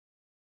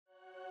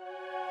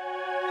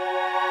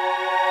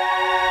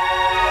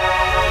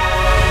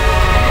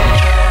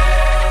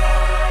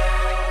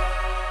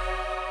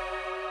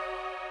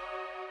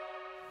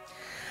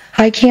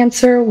Hi,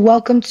 Cancer.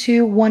 Welcome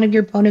to one of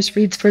your bonus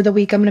reads for the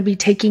week. I'm going to be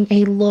taking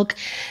a look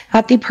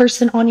at the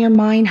person on your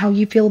mind, how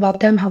you feel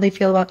about them, how they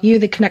feel about you,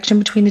 the connection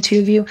between the two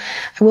of you.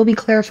 I will be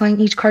clarifying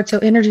each card, so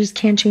energies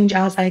can change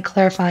as I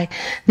clarify.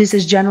 This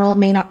is general. It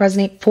may not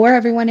resonate for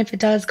everyone. If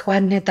it does, go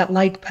ahead and hit that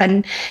like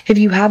button. If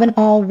you haven't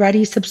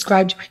already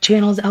subscribed to my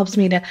channels, it helps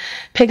me to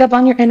pick up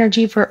on your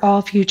energy for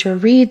all future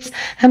reads.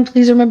 And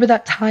please remember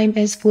that time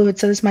is fluid,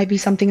 so this might be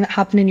something that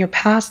happened in your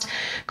past,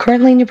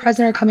 currently in your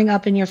present, or coming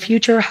up in your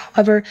future.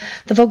 However,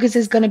 the focus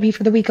is going to be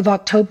for the week of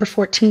October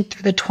 14th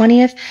through the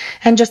 20th.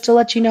 And just to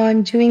let you know,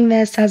 I'm doing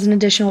this as an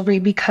additional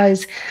read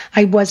because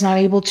I was not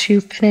able to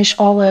finish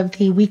all of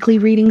the weekly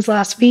readings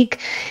last week.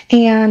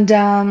 And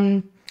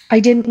I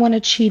didn't want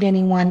to cheat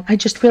anyone. I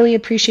just really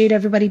appreciate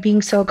everybody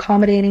being so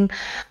accommodating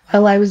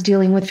while I was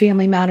dealing with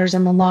family matters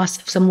and the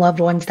loss of some loved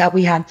ones that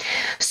we had.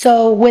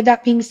 So with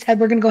that being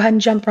said, we're going to go ahead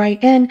and jump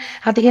right in.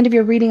 At the end of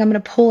your reading, I'm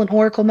going to pull an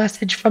oracle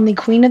message from the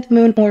Queen of the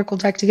Moon Oracle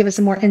deck to give us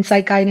some more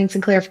insight, guidance,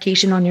 and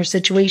clarification on your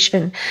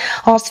situation.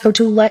 Also,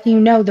 to let you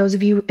know, those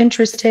of you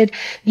interested,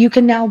 you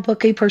can now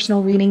book a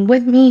personal reading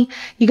with me.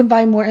 You can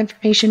find more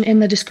information in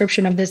the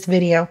description of this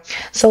video.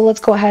 So let's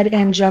go ahead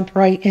and jump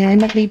right in.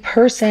 The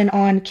person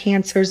on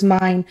Cancer's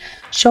mind.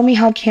 Show me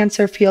how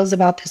Cancer feels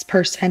about this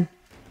person.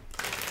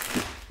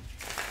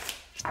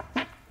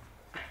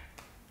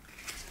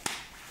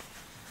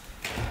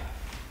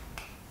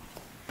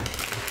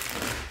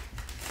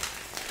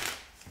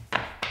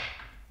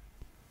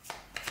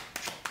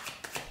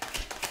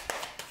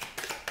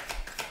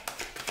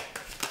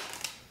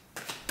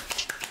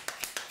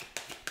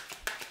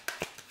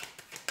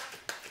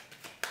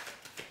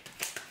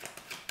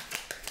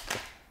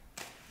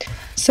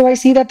 So I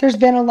see that there's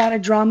been a lot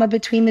of drama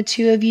between the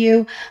two of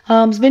you.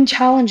 It's been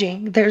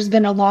challenging. There's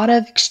been a lot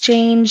of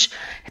exchange.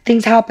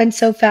 Things happen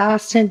so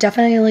fast, and it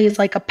definitely is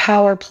like a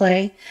power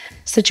play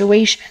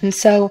situation.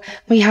 So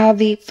we have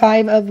the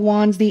Five of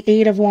Wands, the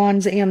Eight of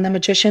Wands, and the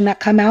Magician that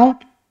come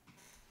out.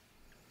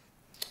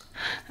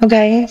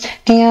 Okay.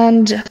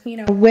 And,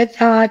 with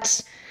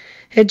that,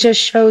 it just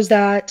shows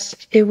that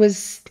it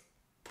was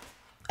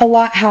a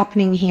lot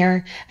happening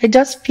here. It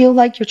does feel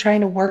like you're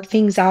trying to work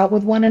things out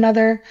with one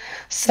another.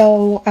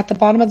 So at the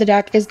bottom of the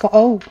deck is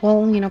kind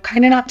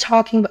of not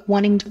talking, but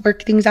wanting to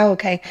work things out.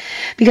 Okay.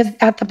 Because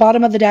at the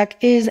bottom of the deck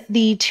is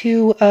the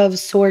Two of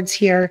Swords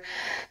here.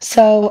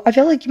 So I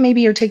feel like maybe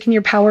you're taking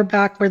your power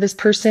back, where this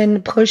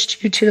person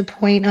pushed you to the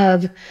point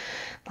of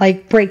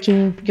like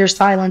breaking your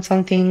silence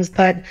on things.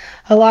 But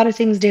a lot of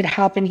things did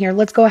happen here.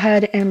 Let's go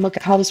ahead and look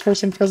at how this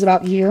person feels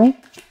about you.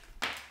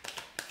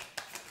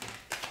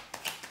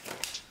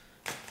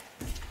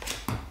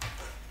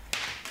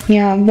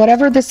 Yeah,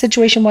 whatever the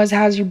situation was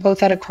has you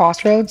both at a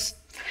crossroads.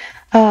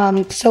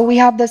 So we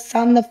have the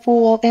Sun, the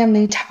Fool, and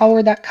the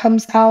Tower that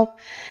comes out.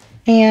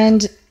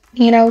 And,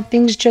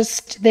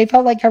 things they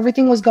felt like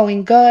everything was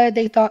going good.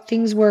 They thought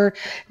things were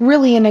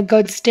really in a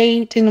good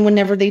state. And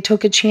whenever they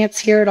took a chance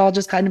here, it all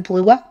just kind of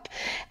blew up.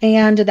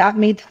 And that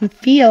made them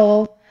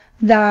feel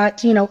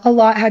that, a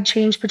lot had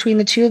changed between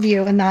the two of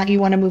you, and that you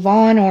want to move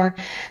on, or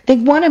they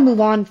want to move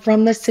on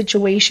from the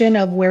situation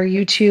of where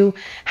you two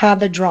have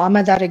the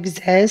drama that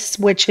exists,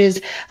 which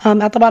is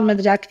at the bottom of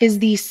the deck is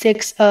the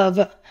Six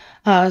of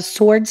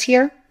Swords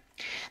here.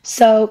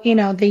 So,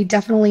 they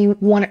definitely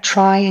want to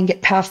try and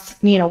get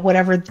past,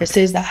 whatever this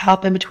is that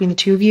happened between the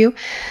two of you.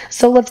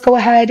 So let's go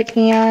ahead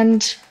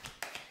and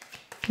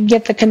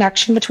get the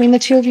connection between the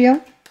two of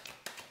you.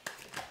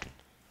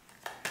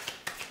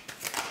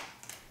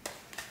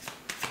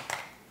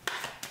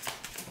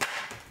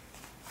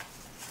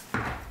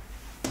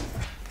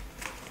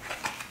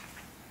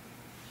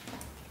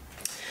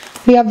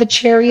 We have the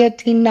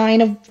Chariot, the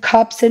Nine of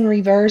Cups in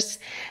reverse,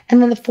 and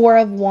then the Four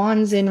of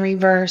Wands in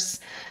reverse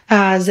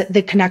as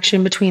the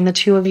connection between the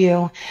two of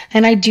you.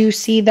 And I do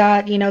see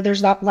that,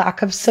 there's that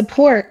lack of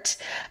support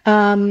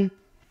in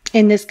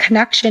this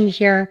connection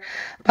here,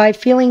 by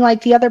feeling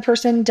like the other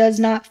person does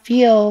not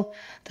feel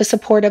the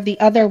support of the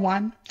other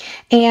one.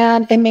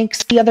 And it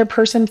makes the other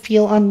person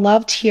feel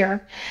unloved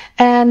here.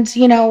 And,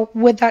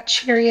 with that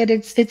Chariot,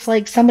 it's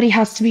like somebody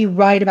has to be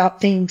right about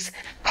things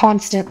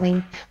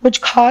constantly, which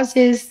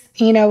causes,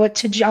 it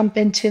to jump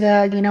into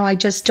the, I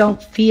just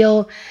don't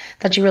feel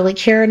that you really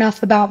care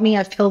enough about me.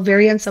 I feel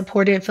very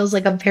unsupported. It feels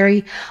like a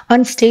very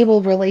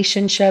unstable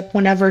relationship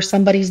whenever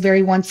somebody's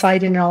very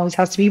one-sided and it always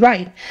has to be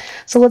right.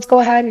 So let's go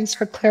ahead and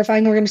start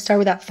clarifying. We're going to start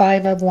with that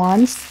Five of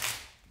Wands.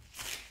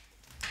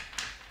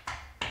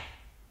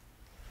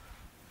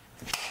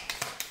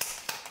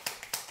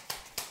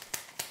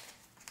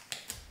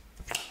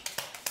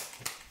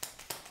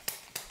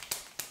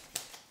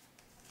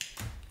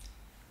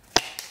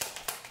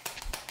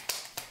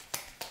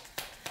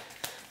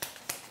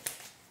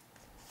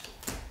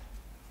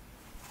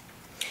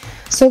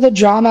 So the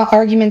drama,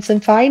 arguments,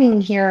 and fighting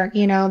here,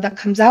 that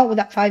comes out with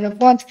that Five of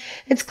Wands,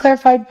 it's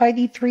clarified by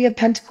the Three of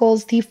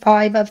Pentacles, the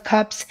Five of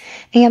Cups,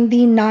 and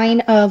the Nine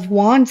of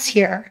Wands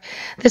here.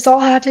 This all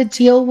had to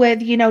deal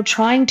with,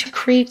 trying to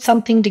create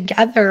something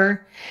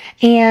together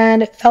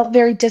and it felt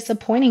very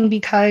disappointing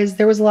because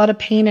there was a lot of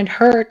pain and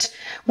hurt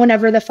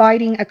whenever the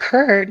fighting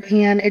occurred,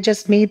 and it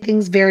just made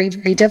things very,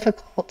 very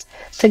difficult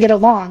to get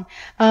along.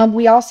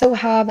 We also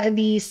have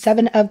the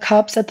Seven of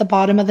Cups at the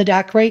bottom of the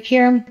deck right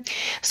here.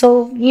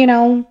 So,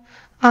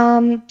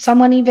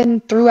 someone even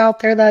threw out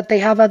there that they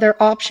have other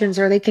options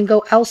or they can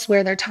go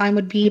elsewhere. Their time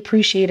would be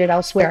appreciated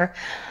elsewhere.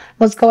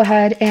 Let's go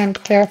ahead and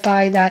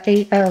clarify that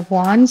Eight of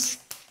Wands.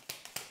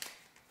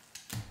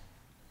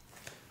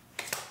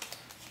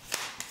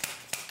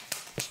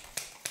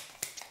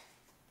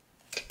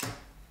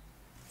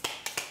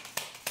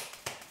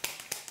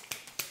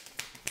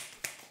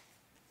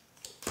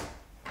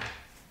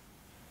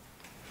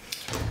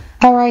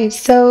 All right,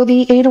 so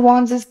the Eight of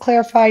Wands is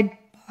clarified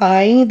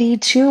by the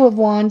Two of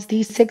Wands,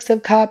 the Six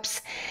of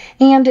Cups,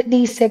 and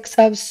the Six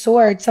of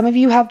Swords. Some of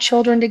you have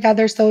children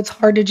together, so it's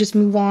hard to just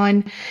move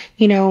on,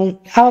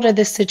 out of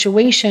this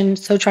situation.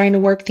 So trying to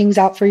work things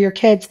out for your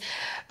kids.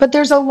 But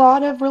there's a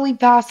lot of really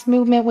fast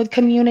movement with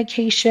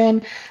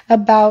communication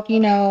about,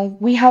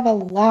 we have a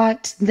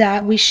lot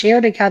that we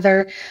share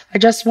together. I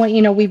just want,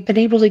 we've been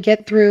able to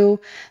get through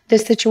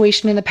this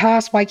situation in the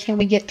past. Why can't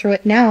we get through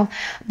it now?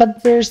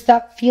 But there's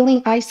that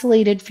feeling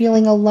isolated,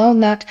 feeling alone,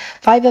 that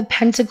Five of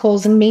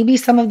Pentacles. And maybe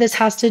some of this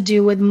has to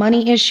do with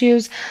money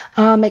issues.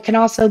 It can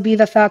also be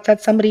the fact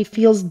that somebody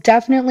feels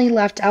definitely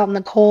left out in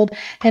the cold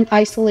and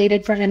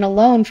isolated and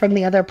alone from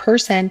the other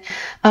person.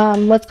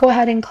 Let's go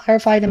ahead and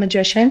clarify the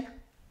Magician.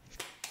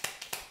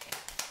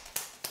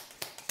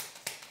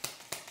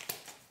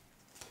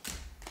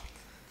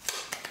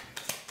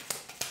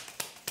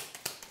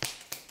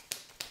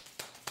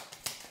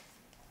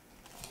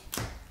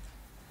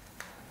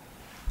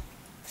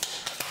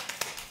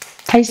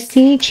 I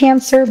see,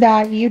 Cancer,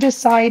 that you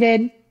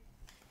decided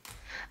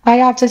I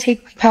have to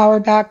take my power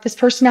back. This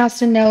person has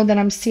to know that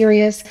I'm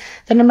serious,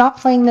 that I'm not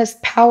playing this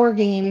power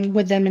game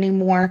with them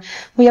anymore.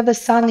 We have the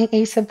Sun, the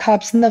Ace of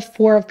Cups, and the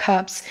Four of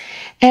Cups.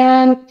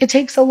 And it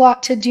takes a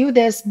lot to do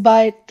this,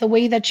 but the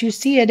way that you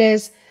see it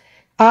is,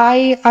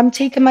 I'm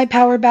taking my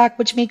power back,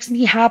 which makes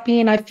me happy,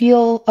 and I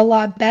feel a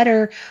lot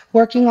better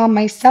working on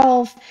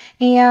myself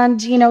and,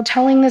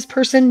 telling this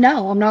person,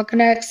 no, I'm not going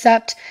to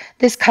accept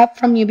this cup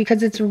from you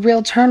because it's a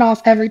real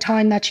turnoff every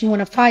time that you want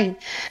to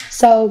fight.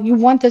 So you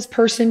want this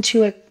person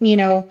to,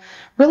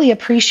 really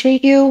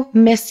appreciate you,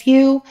 miss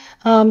you.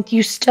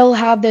 You still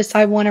have this,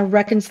 I want to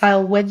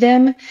reconcile with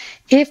them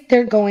if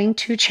they're going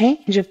to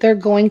change, if they're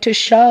going to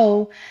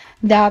show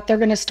that they're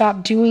going to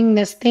stop doing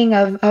this thing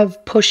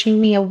of pushing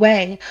me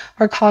away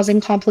or causing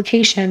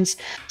complications.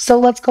 So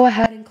let's go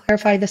ahead and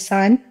clarify the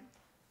Sun.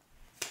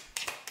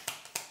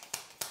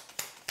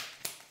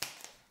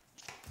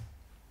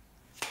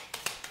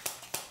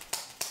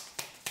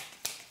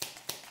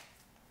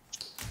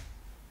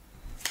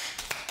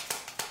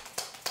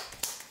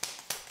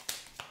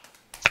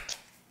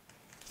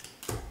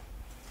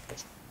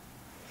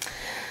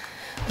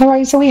 All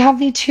right, so we have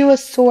the Two of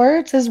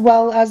Swords as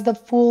well as the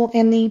Fool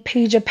and the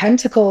Page of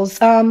Pentacles.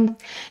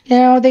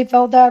 They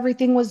felt that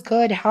everything was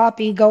good,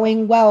 happy,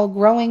 going well,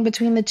 growing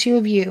between the two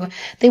of you.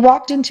 They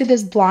walked into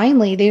this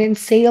blindly. They didn't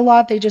say a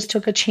lot. They just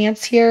took a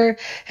chance here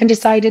and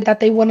decided that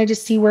they wanted to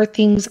see where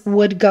things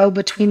would go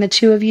between the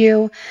two of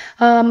you.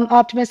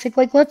 Optimistic,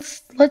 like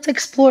let's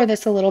explore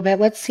this a little bit.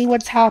 Let's see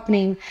what's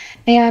happening.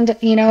 And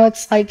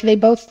it's like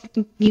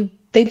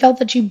they felt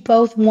that you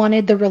both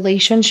wanted the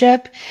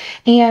relationship,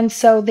 and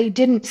so they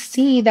didn't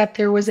see that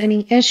there was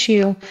any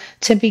issue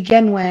to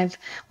begin with,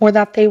 or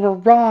that they were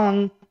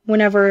wrong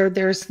whenever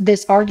there's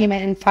this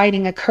argument and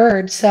fighting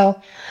occurred.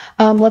 So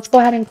let's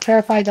go ahead and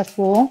clarify the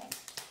Fool.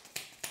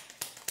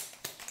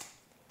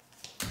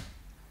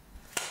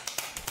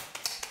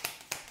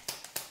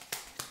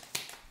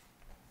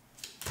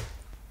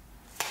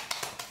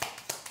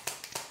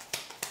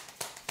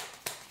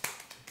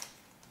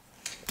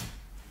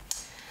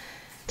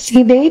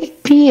 See, they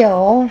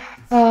feel,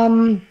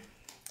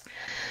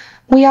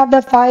 we have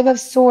the Five of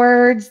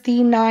Swords,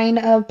 the Nine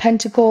of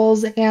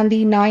Pentacles, and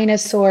the Nine of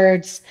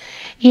Swords.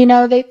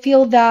 They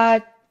feel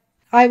that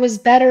I was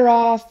better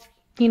off,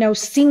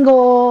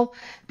 single,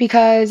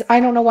 because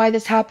I don't know why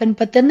this happened.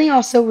 But then they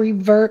also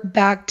revert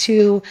back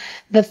to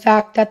the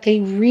fact that they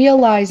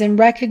realize and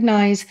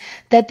recognize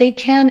that they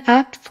can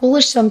act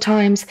foolish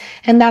sometimes,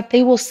 and that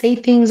they will say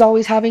things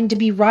always having to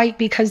be right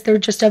because they're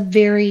just a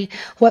very,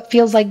 what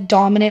feels like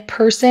dominant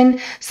person,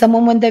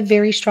 someone with a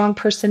very strong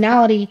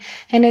personality.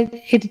 And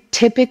it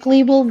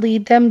typically will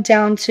lead them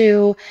down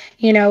to,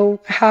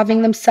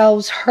 having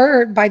themselves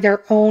hurt by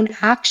their own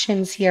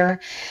actions here.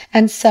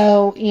 And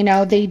so,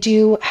 they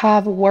do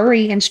have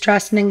worry and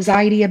stress and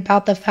anxiety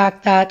about the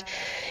fact that,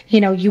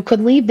 you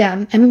could leave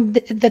them. And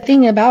the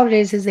thing about it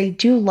is they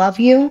do love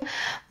you,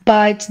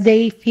 but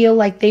they feel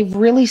like they've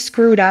really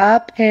screwed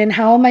up. And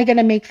how am I going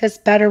to make this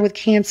better with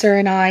Cancer?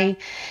 And I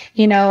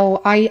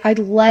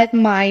let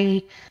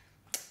my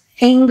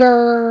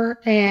anger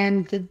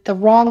and the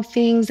wrong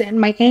things and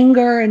my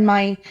anger and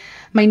my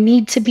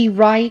need to be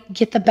right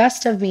get the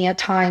best of me at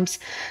times.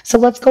 So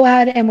let's go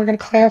ahead and we're going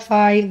to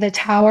clarify the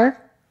Tower.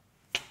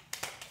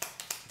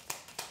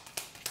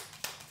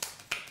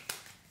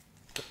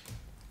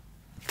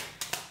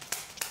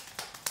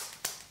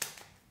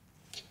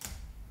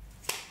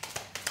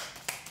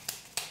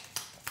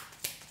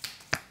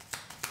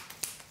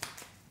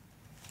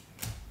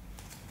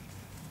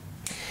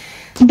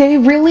 They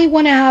really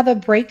want to have a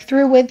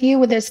breakthrough with you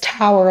with this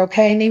tower,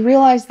 okay? And they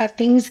realize that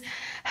things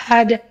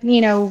had,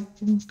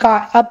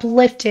 got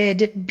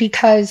uplifted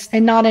because,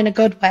 and not in a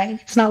good way.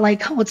 It's not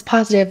like, oh, it's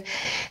positive.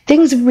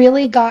 Things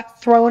really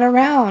got thrown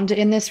around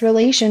in this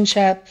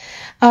relationship.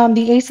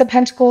 The Ace of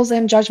Pentacles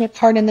and Judgment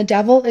card and the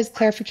Devil is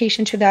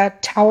clarification to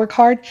that Tower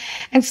card.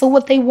 And so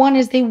what they want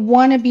is they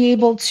want to be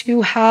able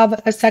to have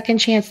a second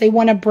chance. They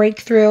want to break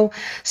through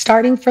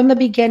starting from the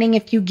beginning.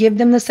 If you give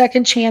them the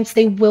second chance,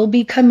 they will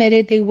be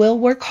committed. They will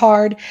work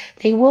hard.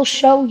 They will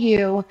show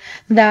you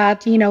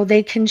that,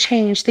 they can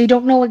change. They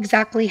don't know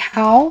exactly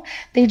how.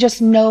 They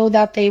just know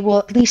that they will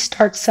at least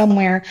start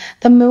somewhere.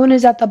 The moon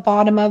is at the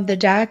bottom of the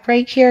deck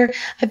right here.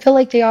 I feel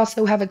like they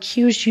also have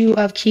accused you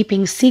of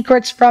keeping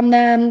secrets from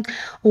them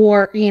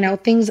or,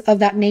 things of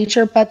that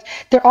nature, but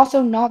they're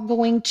also not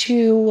going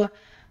to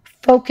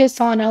focus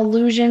on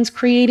illusions,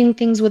 creating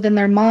things within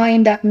their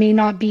mind that may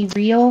not be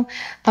real,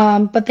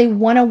 but they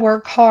want to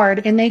work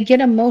hard and they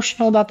get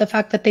emotional about the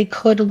fact that they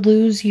could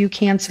lose you,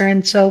 Cancer,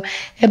 and so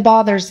it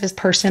bothers this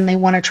person. They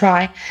want to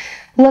try.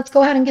 Let's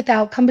go ahead and get the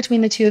outcome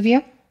between the two of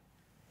you.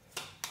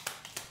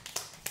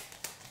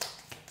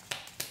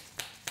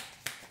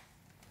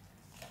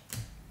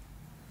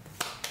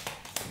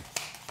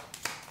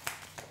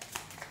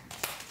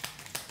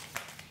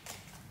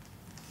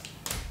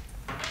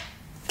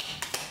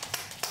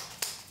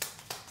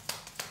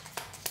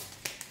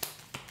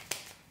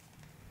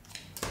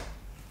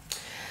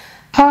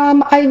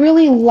 I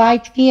really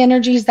like the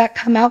energies that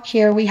come out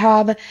here. We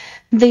have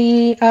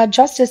the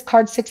Justice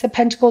card, Six of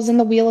Pentacles, and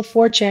the Wheel of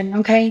Fortune.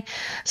 Okay,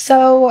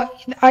 so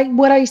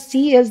what I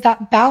see is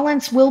that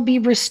balance will be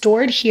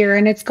restored here,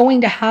 and it's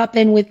going to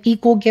happen with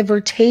equal give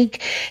or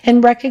take,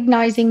 and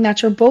recognizing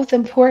that you're both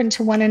important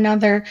to one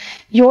another.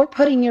 You're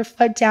putting your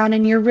foot down,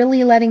 and you're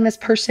really letting this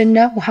person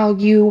know how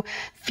you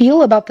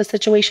feel about the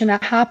situation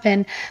that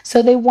happened.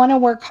 So they want to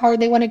work hard.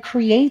 They want to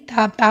create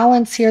that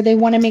balance here. They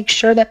want to make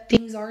sure that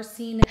things are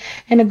seen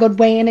in a good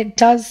way. And it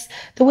does.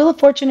 The Wheel of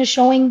Fortune is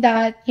showing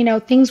that,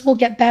 things will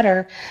get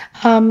better.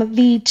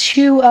 The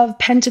Two of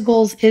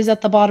Pentacles is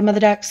at the bottom of the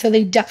deck. So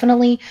they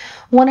definitely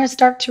want to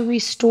start to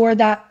restore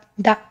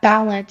that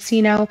balance.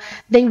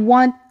 They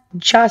want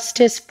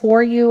justice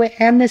for you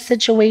and the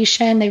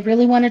situation. They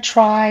really want to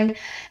try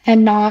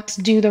and not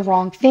do the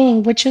wrong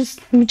thing, which is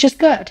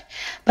good.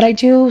 But I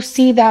do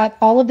see that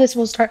all of this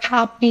will start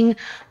happening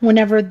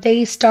whenever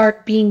they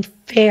start being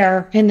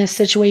fair in this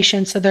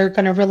situation. So they're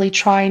going to really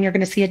try, and you're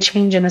going to see a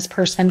change in this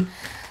person.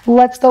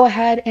 Let's go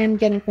ahead and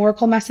get an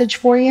oracle message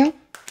for you.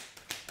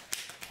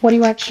 What do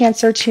you want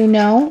Cancer to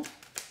know?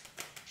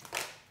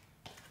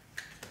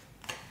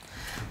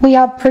 We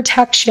have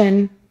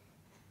protection.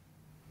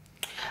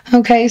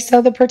 Okay,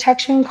 so the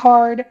protection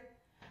card,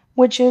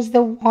 which is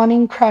the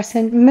waning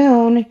crescent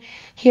moon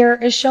here,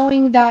 is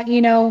showing that,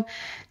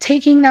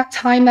 taking that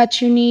time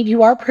that you need,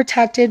 you are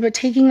protected, but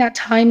taking that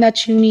time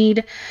that you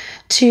need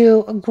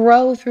to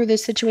grow through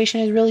this situation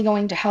is really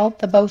going to help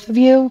the both of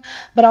you,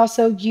 but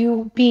also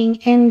you being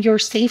in your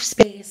safe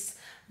space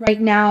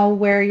right now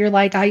where you're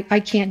like, I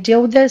can't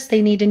deal with this.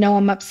 They need to know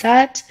I'm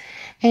upset.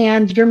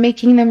 And you're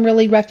making them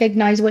really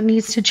recognize what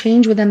needs to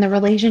change within the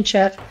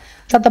relationship.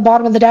 At the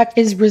bottom of the deck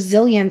is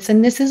resilience,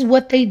 and this is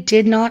what they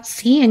did not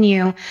see in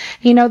you.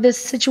 This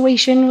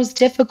situation was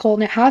difficult,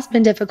 and it has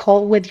been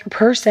difficult with your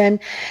person,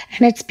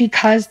 and it's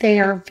because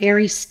they are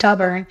very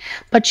stubborn.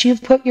 But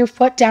you've put your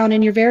foot down,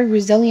 and you're very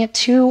resilient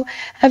to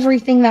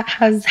everything that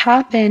has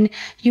happened.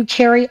 You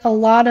carry a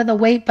lot of the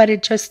weight, but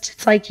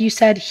it's like you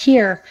said,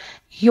 here,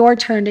 your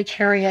turn to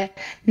carry it.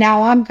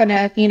 Now I'm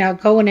gonna,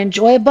 go and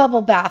enjoy a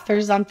bubble bath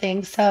or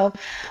something. So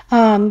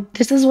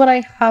this is what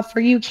I have for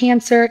you,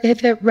 Cancer.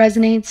 If it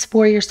resonates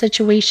for your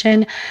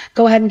situation,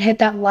 go ahead and hit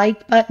that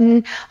like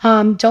button.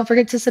 Don't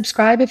forget to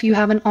subscribe if you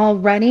haven't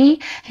already.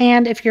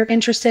 And if you're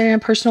interested in a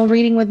personal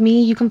reading with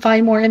me, you can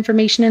find more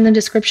information in the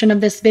description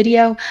of this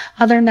video.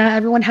 Other than that,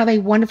 everyone have a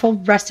wonderful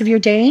rest of your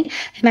day,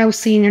 and I will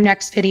see you in your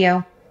next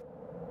video.